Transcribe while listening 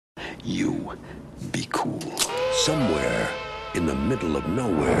You be cool. Somewhere in the middle of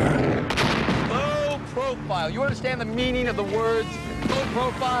nowhere. Low profile. You understand the meaning of the words low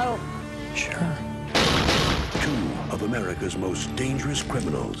profile? Sure. Two of America's most dangerous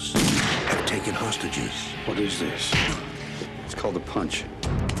criminals have taken hostages. What is this? It's called a punch.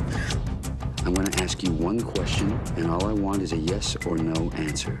 I'm going to ask you one question, and all I want is a yes or no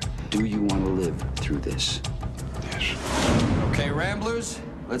answer. Do you want to live through this? Yes. Okay, Ramblers,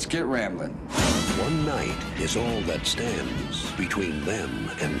 let's get rambling. One night is all that stands between them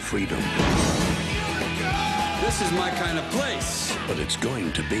and freedom. This is my kind of place. But it's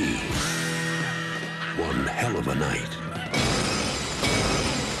going to be one hell of a night.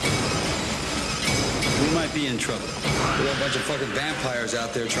 We might be in trouble. There are a bunch of fucking vampires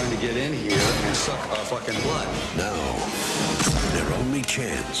out there trying to get in here and suck our fucking blood. Now, their only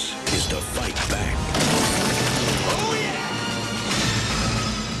chance is to fight back. Oh, yeah!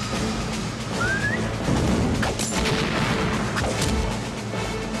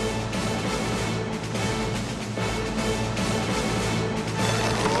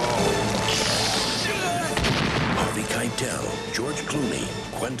 George Clooney,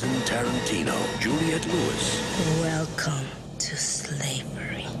 Quentin Tarantino, Juliette Lewis. Welcome to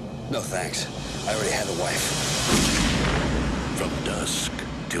slavery. No thanks. I already had a wife. From dusk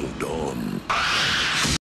till dawn.